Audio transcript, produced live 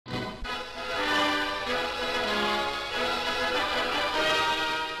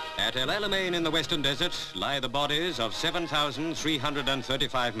At Alamain in the Western Desert lie the bodies of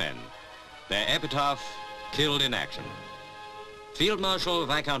 7,335 men. Their epitaph, killed in action. Field Marshal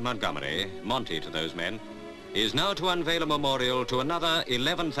Viscount Montgomery, Monty to those men, is now to unveil a memorial to another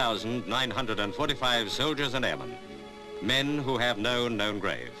 11,945 soldiers and airmen, men who have no known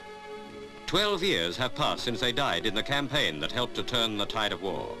grave. 12 years have passed since they died in the campaign that helped to turn the tide of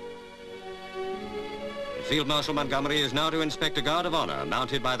war. Field Marshal Montgomery is now to inspect a guard of honor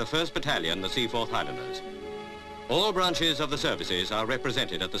mounted by the 1st Battalion, the Seaforth Highlanders. All branches of the services are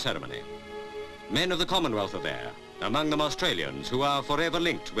represented at the ceremony. Men of the Commonwealth are there, among them Australians who are forever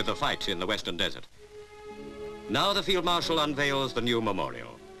linked with the fight in the Western Desert. Now the Field Marshal unveils the new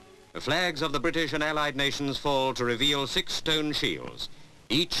memorial. The flags of the British and Allied nations fall to reveal 6 stone shields,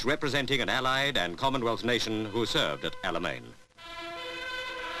 each representing an Allied and Commonwealth nation who served at Alamein.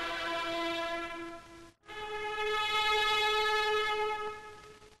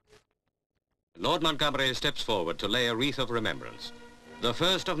 Lord Montgomery steps forward to lay a wreath of remembrance, the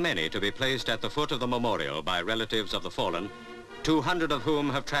first of many to be placed at the foot of the memorial by relatives of the fallen, 200 of whom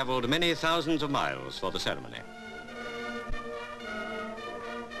have traveled many thousands of miles for the ceremony.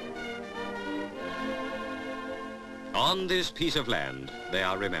 On this piece of land, they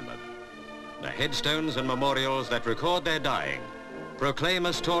are remembered. The headstones and memorials that record their dying proclaim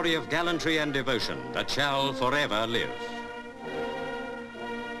a story of gallantry and devotion that shall forever live.